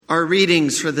Our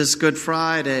readings for this Good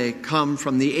Friday come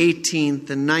from the 18th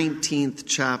and 19th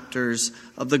chapters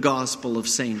of the Gospel of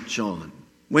St. John.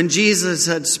 When Jesus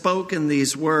had spoken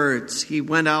these words, he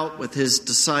went out with his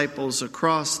disciples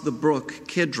across the brook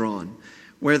Kidron,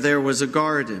 where there was a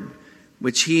garden,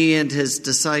 which he and his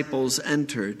disciples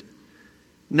entered.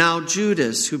 Now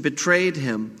Judas, who betrayed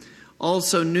him,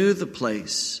 also knew the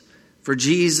place, for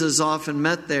Jesus often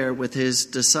met there with his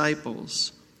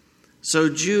disciples. So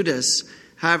Judas,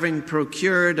 having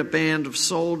procured a band of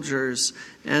soldiers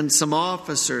and some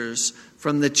officers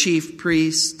from the chief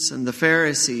priests and the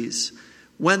Pharisees,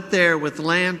 went there with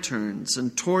lanterns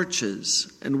and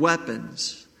torches and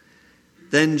weapons.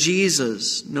 Then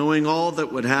Jesus, knowing all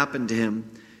that would happen to him,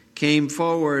 came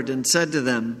forward and said to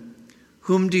them,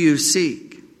 "Whom do you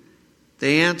seek?"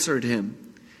 They answered him,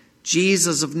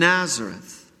 "Jesus of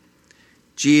Nazareth."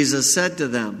 Jesus said to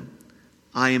them,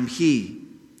 "I am he."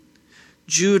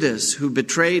 Judas, who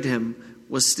betrayed him,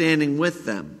 was standing with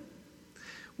them.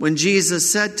 When Jesus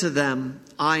said to them,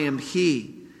 "I am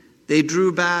he," they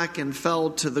drew back and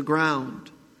fell to the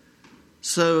ground.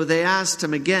 So they asked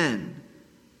him again,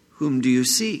 "Whom do you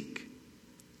seek?"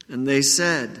 And they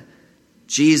said,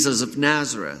 "Jesus of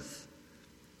Nazareth."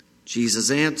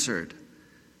 Jesus answered,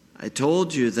 "I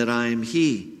told you that I am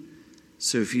he.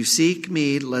 So if you seek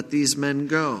me, let these men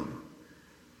go."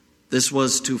 This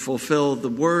was to fulfill the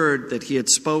word that he had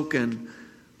spoken,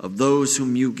 "Of those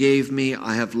whom you gave me,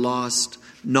 I have lost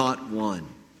not one."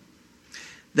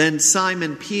 Then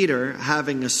Simon Peter,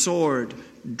 having a sword,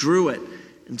 drew it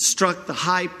and struck the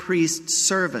high priest's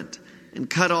servant and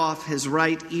cut off his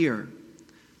right ear.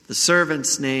 The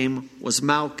servant's name was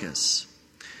Malchus.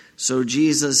 So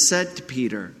Jesus said to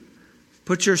Peter,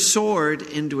 "Put your sword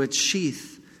into its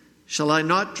sheath. Shall I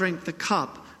not drink the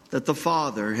cup that the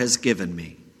Father has given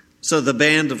me?" So the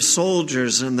band of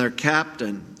soldiers and their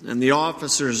captain and the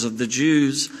officers of the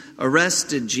Jews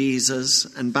arrested Jesus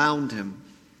and bound him.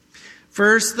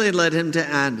 First they led him to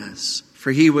Annas,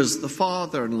 for he was the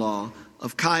father-in-law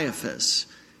of Caiaphas,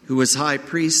 who was high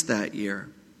priest that year.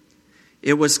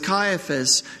 It was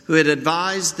Caiaphas who had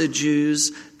advised the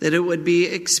Jews that it would be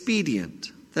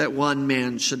expedient that one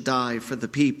man should die for the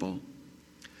people.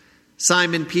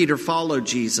 Simon Peter followed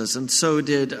Jesus, and so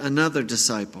did another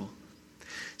disciple.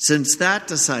 Since that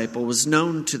disciple was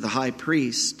known to the high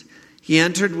priest, he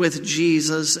entered with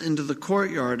Jesus into the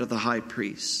courtyard of the high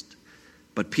priest.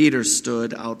 But Peter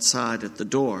stood outside at the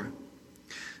door.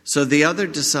 So the other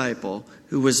disciple,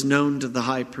 who was known to the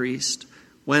high priest,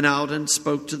 went out and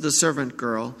spoke to the servant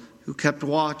girl who kept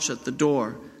watch at the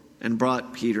door and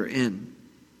brought Peter in.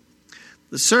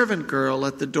 The servant girl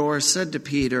at the door said to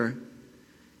Peter,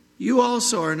 "You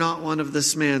also are not one of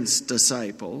this man's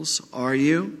disciples, are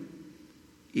you?"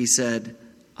 He said,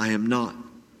 "I am not."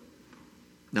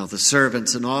 Now the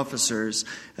servants and officers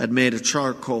had made a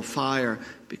charcoal fire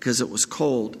because it was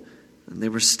cold, and they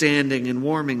were standing and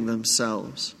warming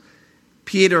themselves.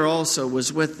 Peter also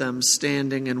was with them,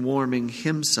 standing and warming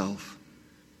himself.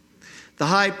 The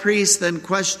high priest then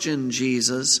questioned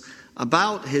Jesus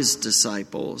about his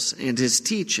disciples and his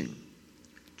teaching.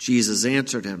 Jesus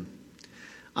answered him,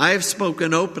 "I have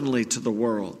spoken openly to the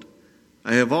world.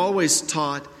 I have always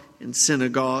taught in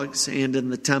synagogues and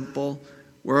in the temple,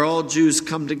 where all Jews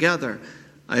come together.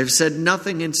 I have said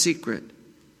nothing in secret.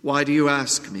 Why do you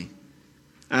ask me?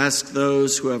 Ask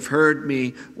those who have heard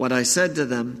me what I said to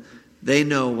them. They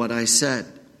know what I said."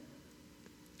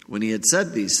 When he had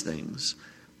said these things,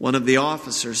 one of the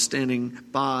officers standing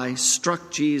by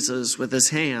struck Jesus with his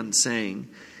hand, saying,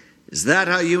 "Is that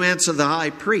how you answer the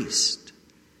high priest?"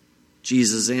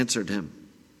 Jesus answered him,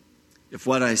 "If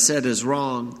what I said is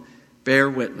wrong, bear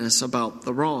witness about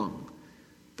the wrong.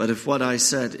 But if what I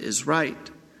said is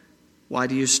right, why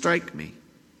do you strike me?"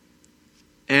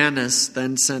 Annas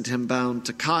then sent him bound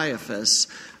to Caiaphas,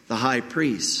 the high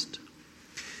priest.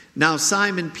 Now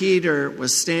Simon Peter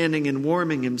was standing and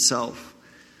warming himself.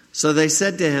 So they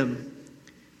said to him,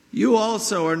 "You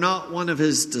also are not one of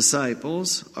his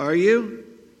disciples, are you?"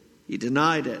 He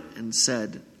denied it and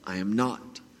said, "I am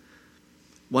not."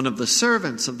 One of the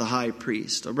servants of the high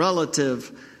priest, a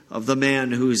relative of the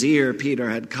man whose ear Peter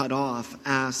had cut off,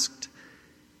 asked,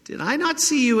 "Did I not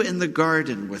see you in the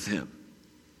garden with him?"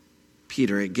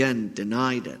 Peter again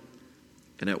denied it,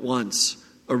 and at once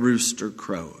a rooster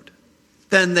crowed.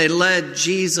 Then they led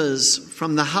Jesus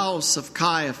from the house of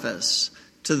Caiaphas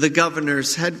to the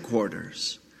governor's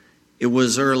headquarters. It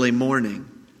was early morning.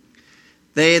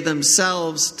 They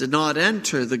themselves did not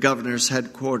enter the governor's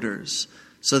headquarters,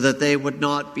 so that they would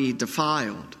not be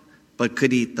defiled, but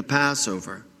could eat the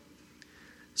Passover.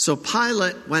 So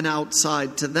Pilate went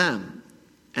outside to them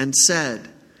and said,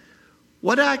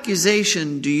 "What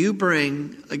accusation do you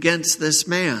bring against this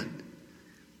man?"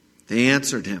 They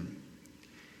answered him,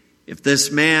 "If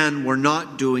this man were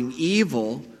not doing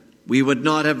evil, we would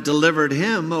not have delivered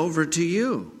him over to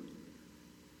you."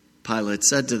 Pilate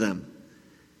said to them,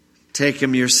 "Take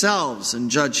him yourselves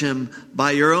and judge him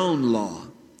by your own law."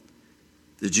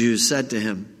 The Jews said to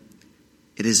him,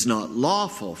 "It is not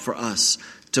lawful for us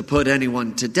to put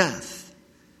anyone to death."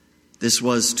 This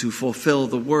was to fulfill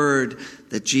the word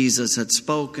that Jesus had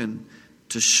spoken,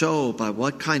 to show by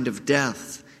what kind of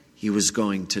death he was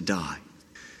going to die.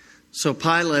 So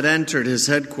Pilate entered his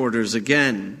headquarters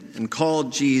again and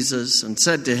called Jesus and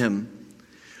said to him,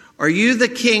 "Are you the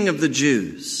king of the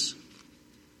Jews?"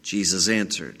 Jesus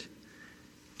answered,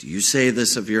 "Do you say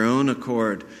this of your own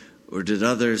accord, or did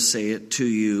others say it to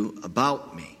you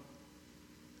about me?"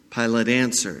 Pilate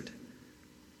answered,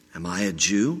 "Am I a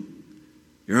Jew?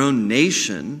 Your own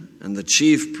nation and the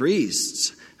chief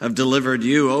priests have delivered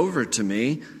you over to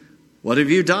me. What have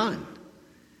you done?"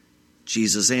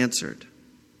 Jesus answered,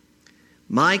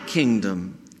 "My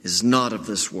kingdom is not of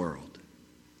this world.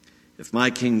 If my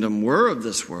kingdom were of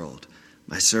this world,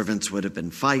 my servants would have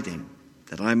been fighting,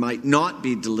 that I might not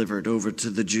be delivered over to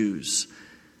the Jews.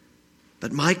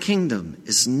 But my kingdom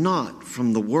is not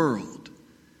from the world."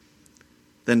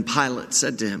 Then Pilate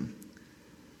said to him,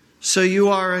 "So you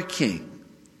are a king?"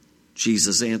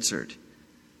 Jesus answered,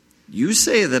 "You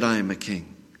say that I am a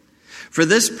king. For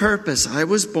this purpose I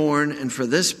was born, and for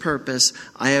this purpose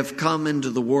I have come into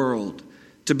the world,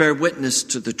 to bear witness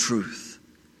to the truth.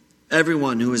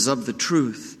 Everyone who is of the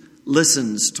truth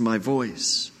listens to my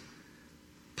voice."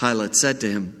 Pilate said to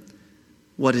him,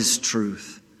 "What is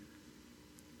truth?"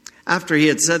 After he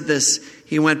had said this,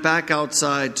 he went back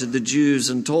outside to the Jews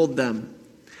and told them,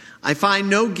 "I find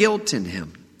no guilt in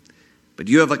him, but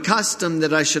you have a custom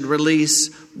that I should release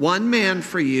one man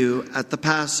for you at the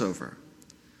Passover.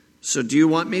 So do you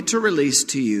want me to release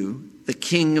to you the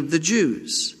King of the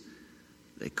Jews?"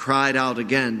 They cried out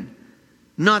again,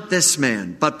 "Not this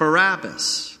man, but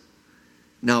Barabbas."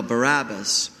 Now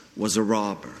Barabbas was a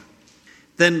robber.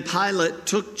 Then Pilate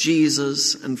took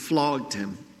Jesus and flogged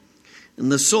him.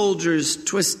 And the soldiers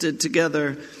twisted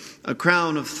together a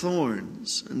crown of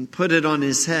thorns and put it on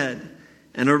his head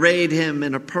and arrayed him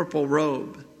in a purple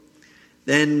robe.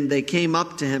 Then they came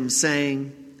up to him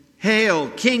saying, "Hail,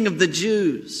 King of the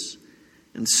Jews!"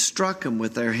 and struck him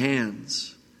with their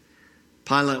hands.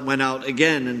 Pilate went out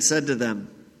again and said to them,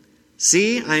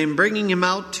 "See, I am bringing him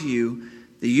out to you,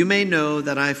 that you may know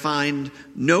that I find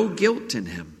no guilt in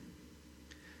him."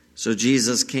 So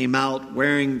Jesus came out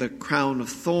wearing the crown of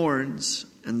thorns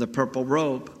and the purple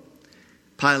robe.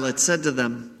 Pilate said to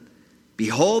them,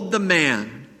 "Behold the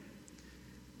man."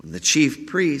 When the chief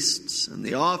priests and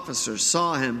the officers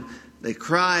saw him, they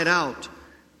cried out,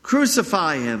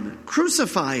 "Crucify him!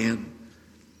 Crucify him!"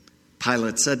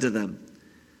 Pilate said to them,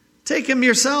 "Take him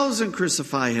yourselves and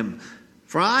crucify him,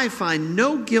 for I find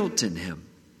no guilt in him."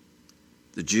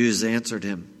 The Jews answered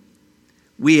him,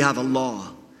 "We have a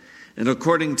law, and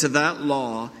according to that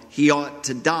law he ought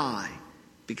to die,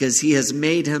 because he has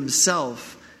made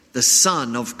himself the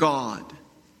Son of God."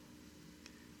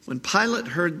 When Pilate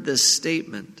heard this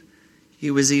statement,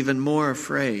 he was even more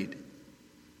afraid.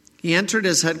 He entered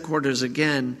his headquarters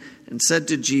again and said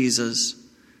to Jesus,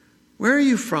 "Where are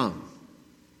you from?"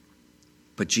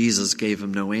 But Jesus gave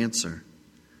him no answer.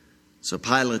 So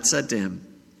Pilate said to him,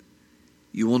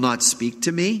 "You will not speak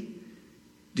to me?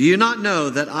 Do you not know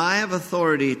that I have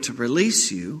authority to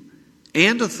release you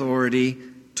and authority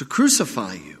to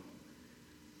crucify you?"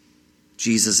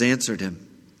 Jesus answered him,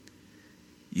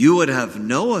 "You would have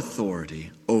no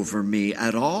authority over me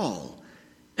at all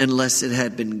unless it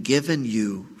had been given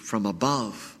you from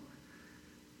above.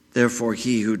 Therefore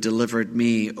he who delivered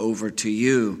me over to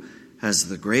you has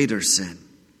the greater sin."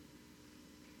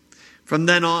 From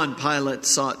then on, Pilate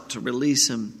sought to release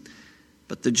him,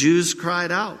 but the Jews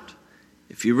cried out,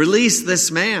 "If you release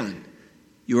this man,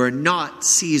 you are not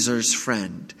Caesar's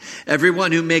friend.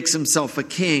 Everyone who makes himself a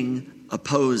king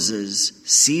opposes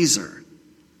Caesar."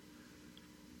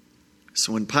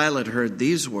 So when Pilate heard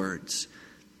these words,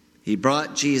 he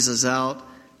brought Jesus out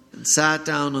and sat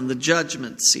down on the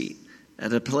judgment seat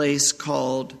at a place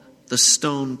called the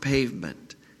Stone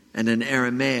Pavement, and in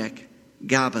Aramaic,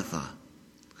 Gabbatha.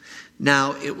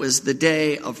 Now it was the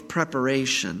day of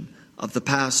preparation of the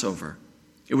Passover.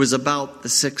 It was about the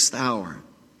 6th hour.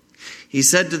 He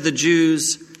said to the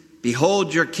Jews,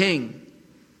 "Behold your king."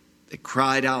 They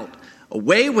cried out,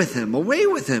 "Away with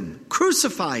him,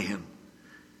 crucify him."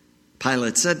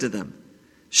 Pilate said to them,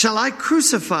 "Shall I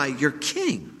crucify your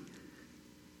king?"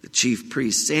 The chief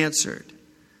priests answered,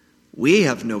 "We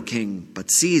have no king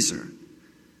but Caesar."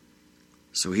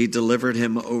 So he delivered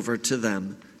him over to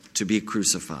them to be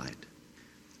crucified.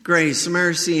 Grace,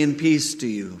 mercy, and peace to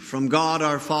you from God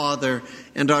our Father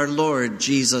and our Lord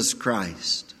Jesus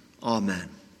Christ. Amen.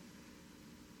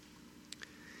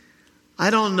 I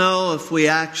don't know if we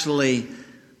actually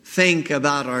think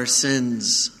about our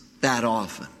sins that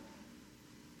often.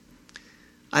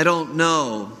 I don't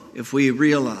know if we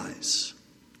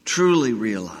truly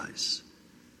realize,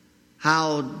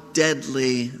 how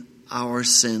deadly our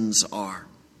sins are.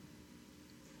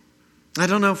 I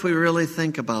don't know if we really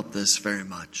think about this very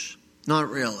much. Not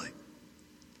really.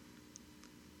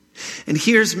 And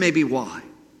here's maybe why.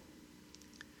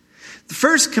 The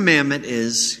first commandment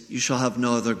is, you shall have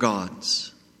no other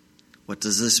gods. What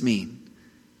does this mean?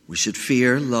 We should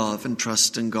fear, love, and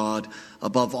trust in God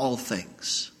above all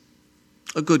things.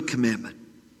 A good commandment.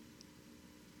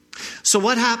 So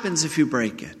what happens if you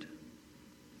break it?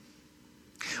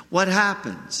 What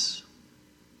happens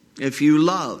if you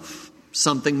love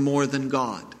something more than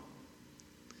God?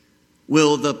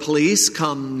 Will the police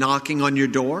come knocking on your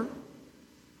door?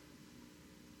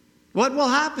 What will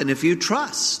happen if you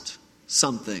trust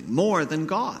something more than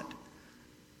God?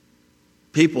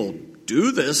 People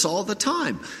do this all the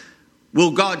time.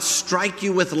 Will God strike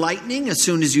you with lightning as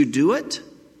soon as you do it?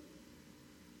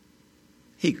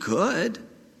 He could,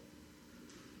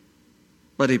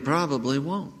 but he probably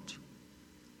won't.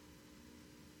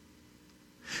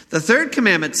 The third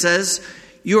commandment says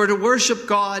you are to worship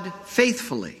God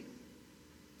faithfully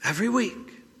every week.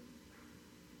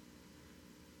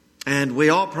 And we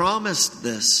all promised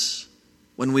this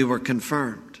when we were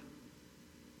confirmed.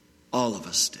 All of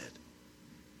us did.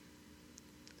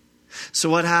 So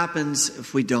what happens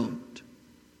if we don't?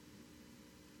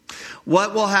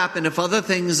 What will happen if other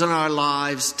things in our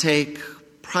lives take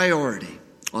priority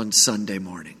on Sunday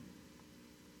morning?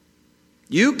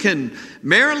 You can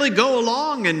merrily go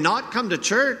along and not come to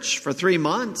church for 3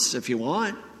 months if you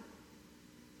want.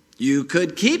 You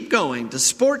could keep going to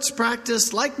sports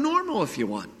practice like normal if you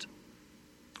want.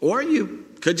 Or you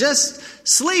could just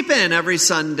sleep in every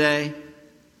Sunday.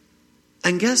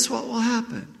 And guess what will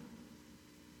happen?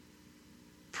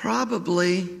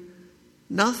 Probably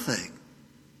nothing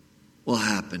will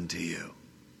happen to you.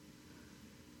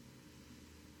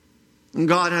 And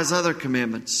God has other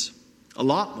commandments, a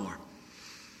lot more.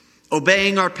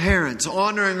 Obeying our parents,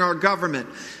 honoring our government.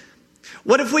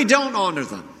 What if we don't honor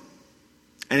them?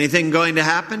 Anything going to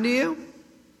happen to you?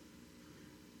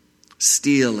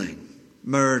 Stealing,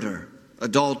 murder,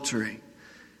 adultery.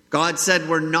 God said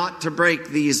we're not to break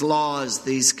these laws,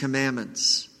 these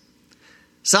commandments.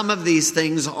 Some of these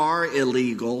things are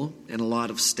illegal in a lot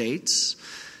of states,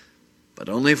 but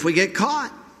only if we get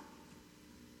caught.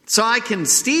 So I can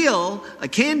steal a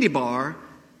candy bar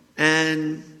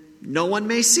and no one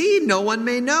may see, no one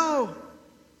may know.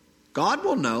 God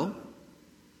will know.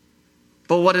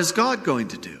 But what is God going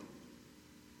to do?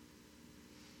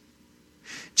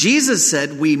 Jesus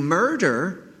said we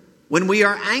murder when we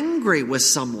are angry with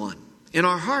someone in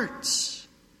our hearts.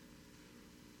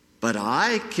 But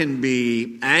I can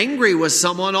be angry with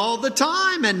someone all the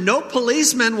time, and no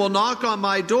policeman will knock on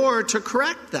my door to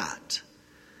correct that.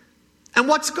 And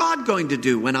what's God going to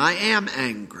do when I am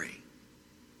angry?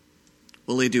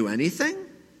 Will he do anything?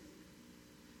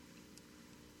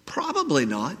 Probably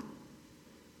not.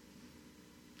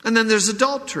 And then there's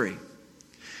adultery.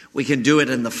 We can do it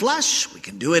in the flesh. We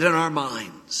can do it in our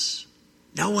minds.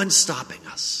 No one's stopping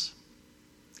us.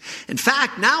 In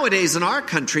fact, nowadays in our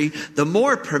country, the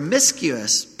more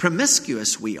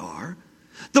promiscuous we are,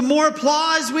 the more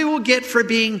applause we will get for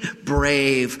being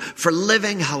brave, for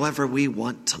living however we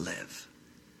want to live.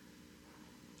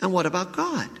 And what about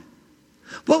God?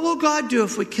 What will God do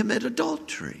if we commit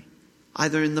adultery,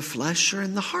 either in the flesh or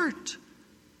in the heart?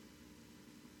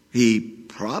 He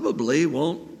probably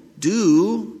won't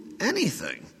do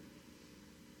anything.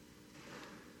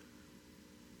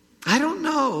 I don't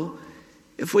know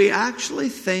if we actually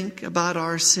think about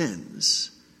our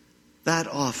sins that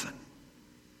often.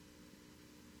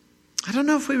 I don't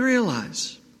know if we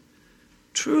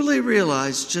truly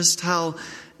realize just how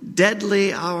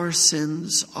deadly our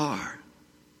sins are.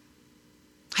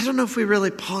 I don't know if we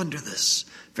really ponder this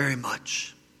very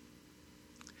much.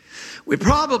 We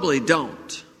probably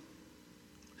don't.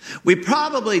 We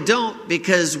probably don't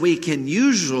because we can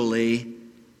usually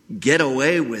get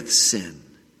away with sin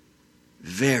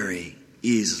very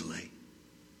easily.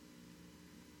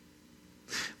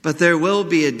 But there will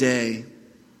be a day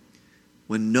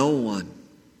when no one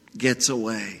gets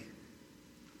away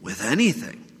with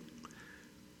anything.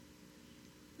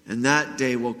 And that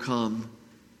day will come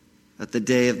at the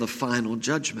day of the final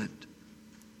judgment.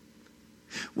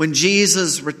 When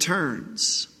Jesus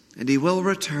returns, and he will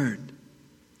return,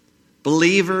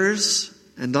 believers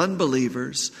and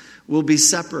unbelievers will be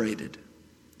separated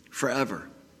forever.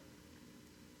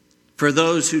 For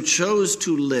those who chose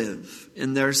to live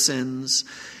in their sins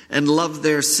and love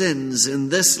their sins in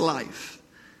this life,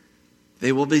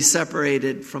 they will be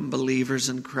separated from believers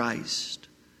in Christ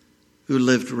who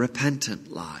lived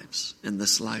repentant lives in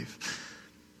this life.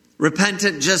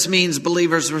 Repentant just means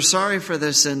believers were sorry for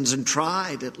their sins and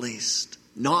tried at least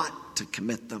not to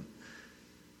commit them.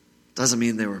 Doesn't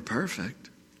mean they were perfect.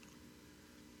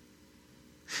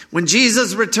 When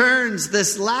Jesus returns,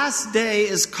 this last day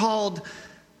is called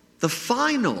the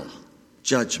final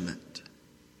judgment.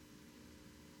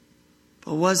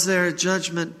 But was there a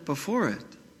judgment before it?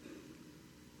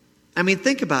 I mean,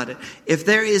 think about it. If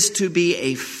there is to be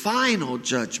a final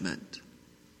judgment,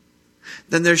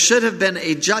 then there should have been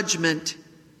a judgment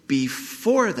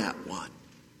before that one.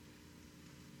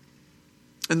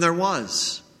 And there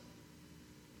was.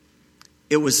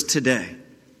 It was today.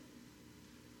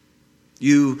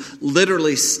 You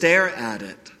literally stare at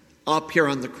it up here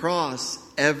on the cross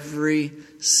every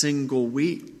single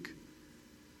week.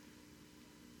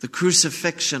 The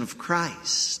crucifixion of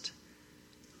Christ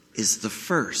is the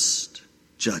first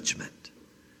judgment.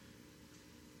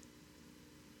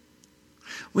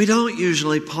 We don't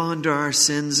usually ponder our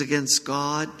sins against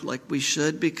God like we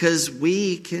should because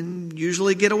we can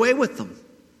usually get away with them.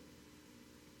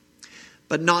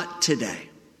 But not today.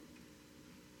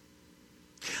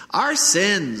 Our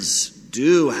sins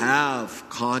do have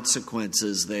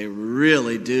consequences. They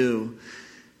really do.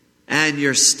 And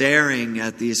you're staring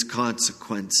at these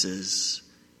consequences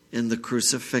in the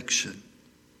crucifixion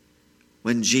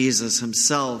when Jesus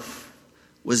himself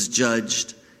was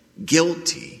judged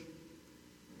guilty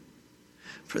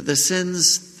for the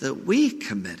sins that we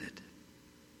committed.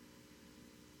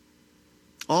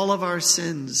 All of our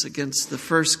sins against the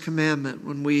first commandment,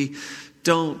 when we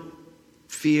don't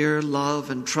fear, love,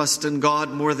 and trust in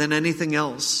God more than anything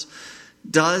else,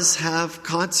 does have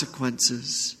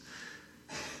consequences.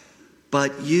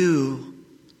 But you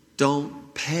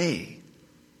don't pay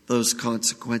those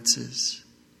consequences.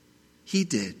 He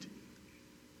did.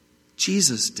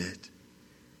 Jesus did.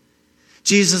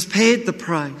 Jesus paid the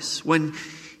price when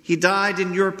he died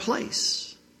in your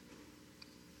place.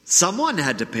 Someone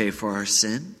had to pay for our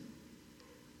sin.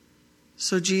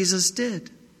 So Jesus did.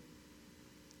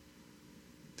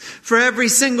 For every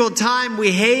single time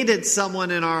we hated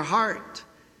someone in our heart,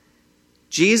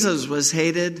 Jesus was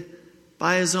hated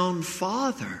by his own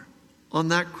Father on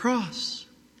that cross.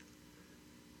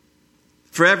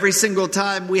 For every single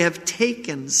time we have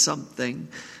taken something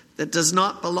that does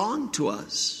not belong to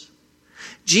us,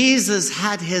 Jesus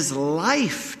had his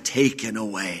life taken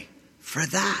away for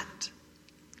that.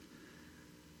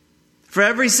 For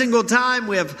every single time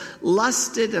we have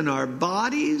lusted in our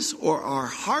bodies or our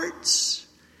hearts,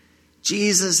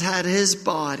 Jesus had his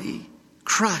body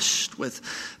crushed with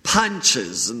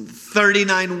punches and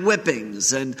 39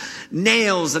 whippings and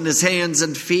nails in his hands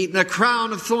and feet and a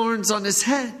crown of thorns on his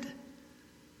head.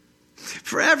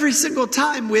 For every single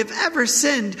time we have ever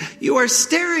sinned, you are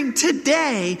staring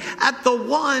today at the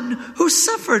one who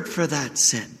suffered for that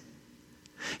sin.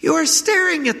 You are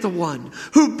staring at the one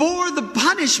who bore the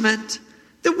punishment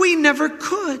that we never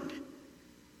could.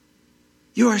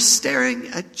 You are staring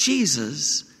at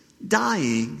Jesus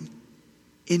dying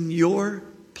in your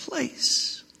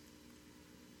place.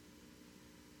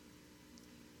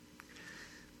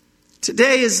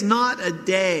 Today is not a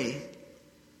day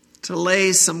to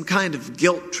lay some kind of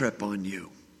guilt trip on you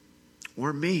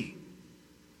or me.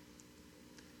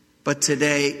 But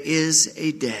today is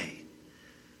a day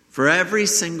for every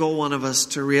single one of us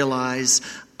to realize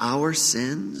our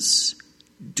sins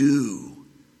do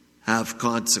have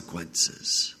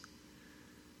consequences.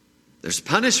 There's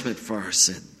punishment for our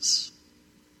sins,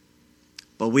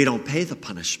 but we don't pay the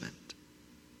punishment.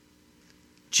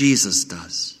 Jesus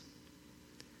does.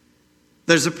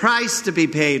 There's a price to be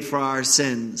paid for our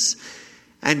sins,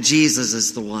 and Jesus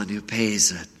is the one who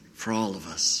pays it for all of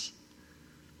us.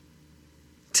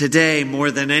 Today,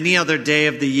 more than any other day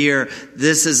of the year,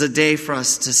 this is a day for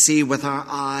us to see with our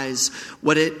eyes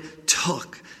what it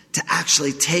took to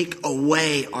actually take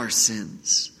away our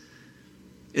sins.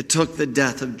 It took the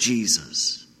death of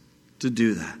Jesus to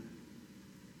do that.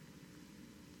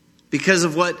 Because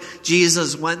of what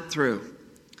Jesus went through,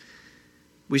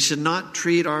 we should not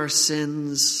treat our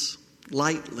sins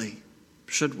lightly,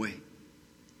 should we?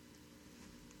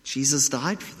 Jesus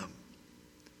died for them.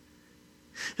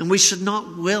 And we should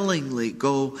not willingly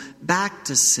go back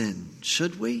to sin,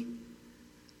 should we?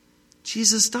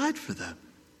 Jesus died for them.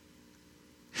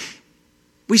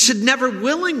 We should never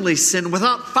willingly sin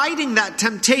without fighting that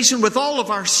temptation with all of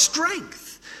our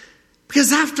strength.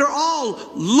 Because after all,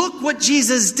 look what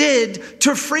Jesus did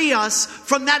to free us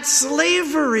from that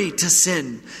slavery to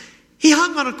sin. He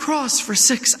hung on a cross for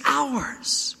 6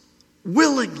 hours,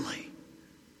 willingly,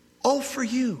 all for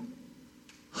you.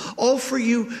 All for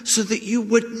you so that you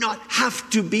would not have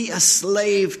to be a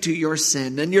slave to your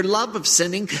sin and your love of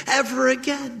sinning ever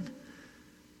again.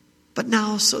 But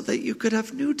now so that you could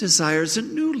have new desires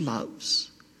and new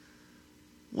loves,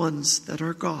 ones that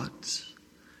are God's.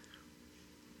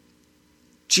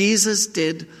 Jesus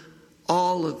did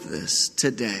all of this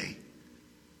today,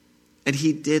 and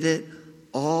he did it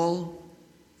all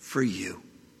for you.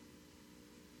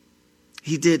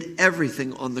 He did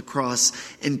everything on the cross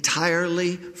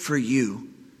entirely for you,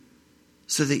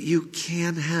 so that you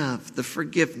can have the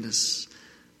forgiveness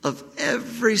of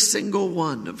every single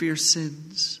one of your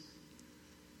sins.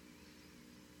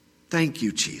 Thank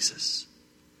you, Jesus.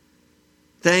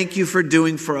 Thank you for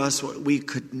doing for us what we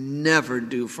could never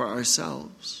do for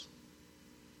ourselves.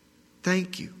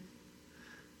 Thank you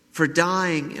for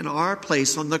dying in our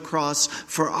place on the cross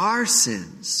for our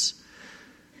sins,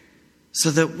 so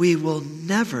that we will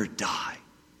never die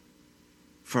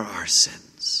for our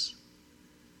sins.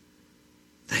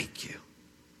 Thank you.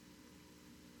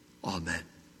 Amen.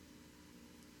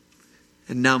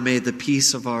 And now may the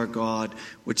peace of our God,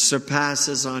 which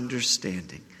surpasses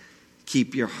understanding,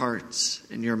 keep your hearts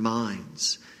and your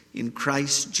minds in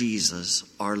Christ Jesus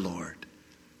our Lord.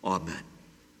 Amen.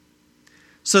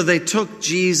 So they took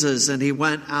Jesus, and he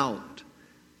went out,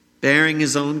 bearing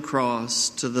his own cross,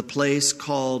 to the place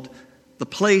called the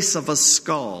place of a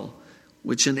skull,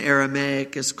 which in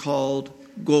Aramaic is called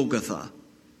Golgotha.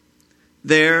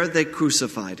 There they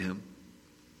crucified him,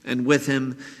 and with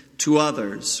him 2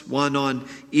 others, one on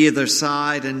either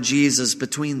side and Jesus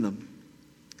between them.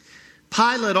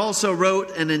 Pilate also wrote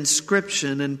an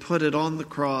inscription and put it on the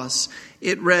cross.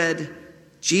 It read,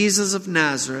 "Jesus of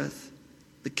Nazareth,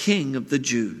 the King of the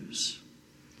Jews."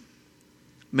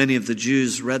 Many of the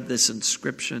Jews read this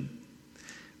inscription,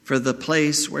 for the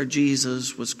place where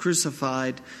Jesus was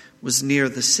crucified was near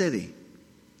the city,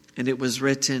 and it was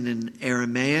written in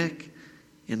Aramaic,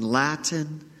 in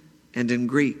Latin, and in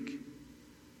Greek.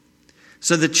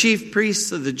 So the chief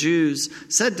priests of the Jews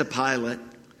said to Pilate,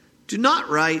 "Do not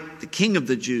write the King of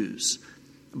the Jews,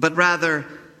 but rather,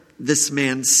 this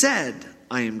man said,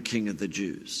 'I am King of the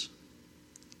Jews.'"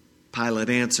 Pilate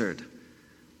answered,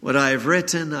 "What I have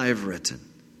written, I have written."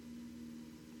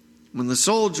 When the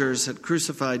soldiers had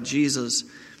crucified Jesus,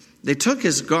 they took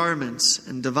his garments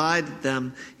and divided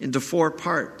them into 4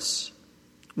 parts,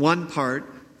 1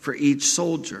 part for each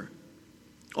soldier,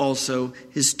 also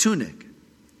his tunic.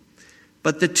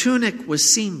 But the tunic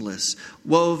was seamless,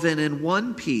 woven in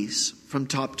one piece from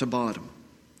top to bottom.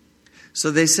 So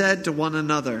they said to one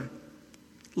another,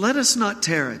 "Let us not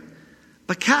tear it,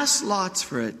 but cast lots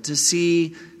for it to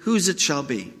see whose it shall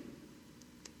be."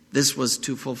 This was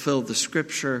to fulfill the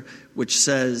scripture which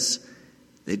says,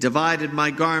 "They divided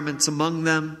my garments among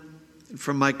them, and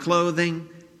from my clothing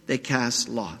they cast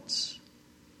lots."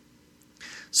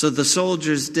 So the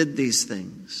soldiers did these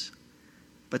things.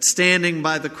 But standing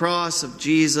by the cross of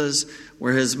Jesus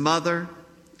were his mother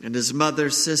and his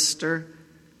mother's sister,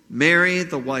 Mary,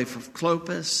 the wife of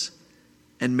Clopas,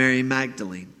 and Mary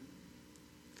Magdalene.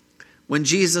 When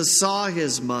Jesus saw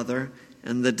his mother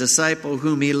and the disciple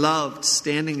whom he loved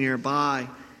standing nearby,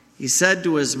 he said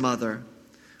to his mother,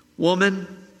 "Woman,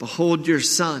 behold your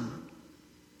son."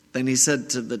 Then he said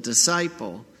to the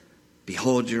disciple,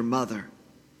 "Behold your mother."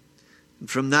 And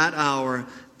from that hour,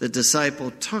 the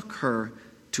disciple took her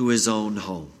to his own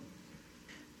home.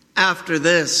 After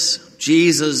this,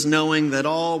 Jesus, knowing that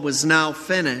all was now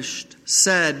finished,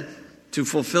 said, to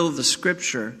fulfill the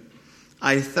scripture,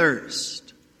 "I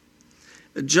thirst."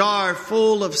 A jar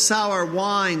full of sour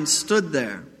wine stood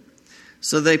there.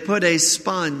 So they put a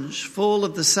sponge full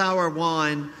of the sour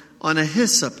wine on a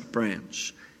hyssop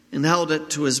branch and held it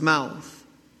to his mouth.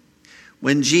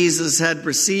 When Jesus had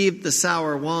received the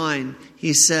sour wine,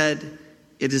 he said,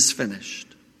 "It is finished."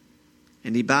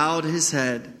 And he bowed his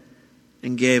head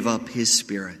and gave up his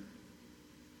spirit.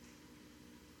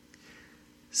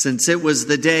 Since it was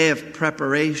the day of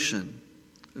preparation,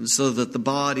 and so that the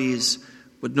bodies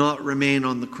would not remain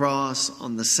on the cross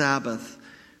on the Sabbath,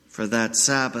 for that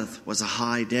Sabbath was a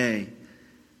high day,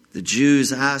 the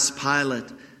Jews asked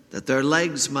Pilate that their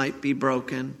legs might be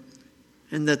broken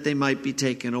and that they might be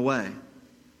taken away.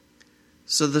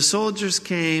 So the soldiers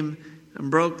came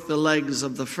and broke the legs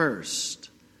of the first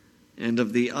and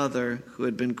of the other who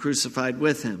had been crucified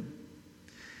with him.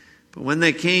 But when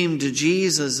they came to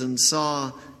Jesus and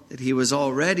saw that he was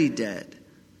already dead.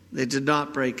 They did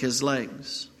not break his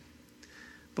legs.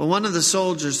 But one of the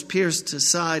soldiers pierced his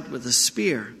side with a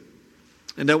spear,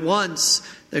 and at once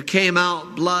there came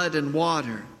out blood and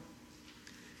water.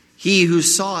 He who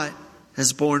saw it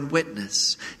has borne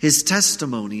witness. His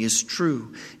testimony is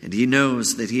true, and he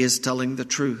knows that he is telling the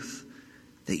truth,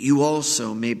 that you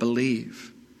also may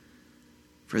believe.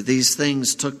 For these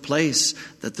things took place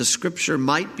that the scripture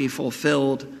might be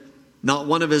fulfilled, not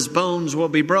one of his bones will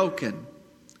be broken.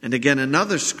 And again,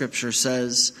 another scripture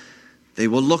says, they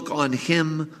will look on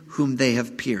him whom they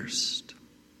have pierced.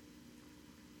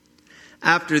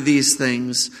 After these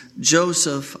things,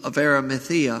 Joseph of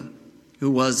Arimathea,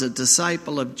 who was a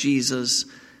disciple of Jesus,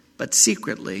 but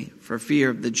secretly for fear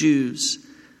of the Jews,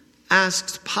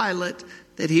 asked Pilate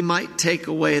that he might take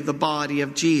away the body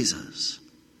of Jesus.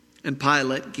 And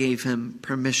Pilate gave him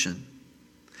permission.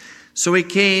 So he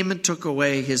came and took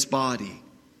away his body.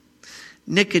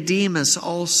 Nicodemus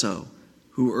also,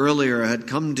 who earlier had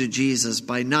come to Jesus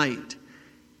by night,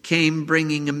 came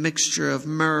bringing a mixture of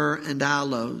myrrh and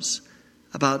aloes,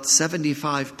 about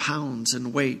 75 pounds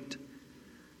in weight.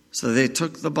 So they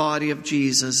took the body of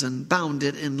Jesus and bound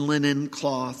it in linen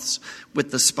cloths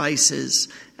with the spices,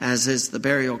 as is the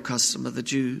burial custom of the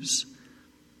Jews.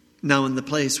 Now in the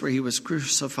place where he was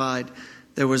crucified,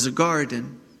 there was a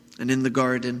garden, and in the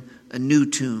garden a new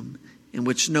tomb, in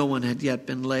which no one had yet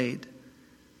been laid.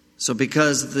 So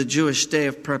because of the Jewish day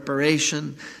of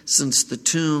preparation, since the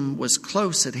tomb was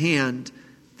close at hand,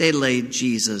 they laid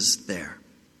Jesus there.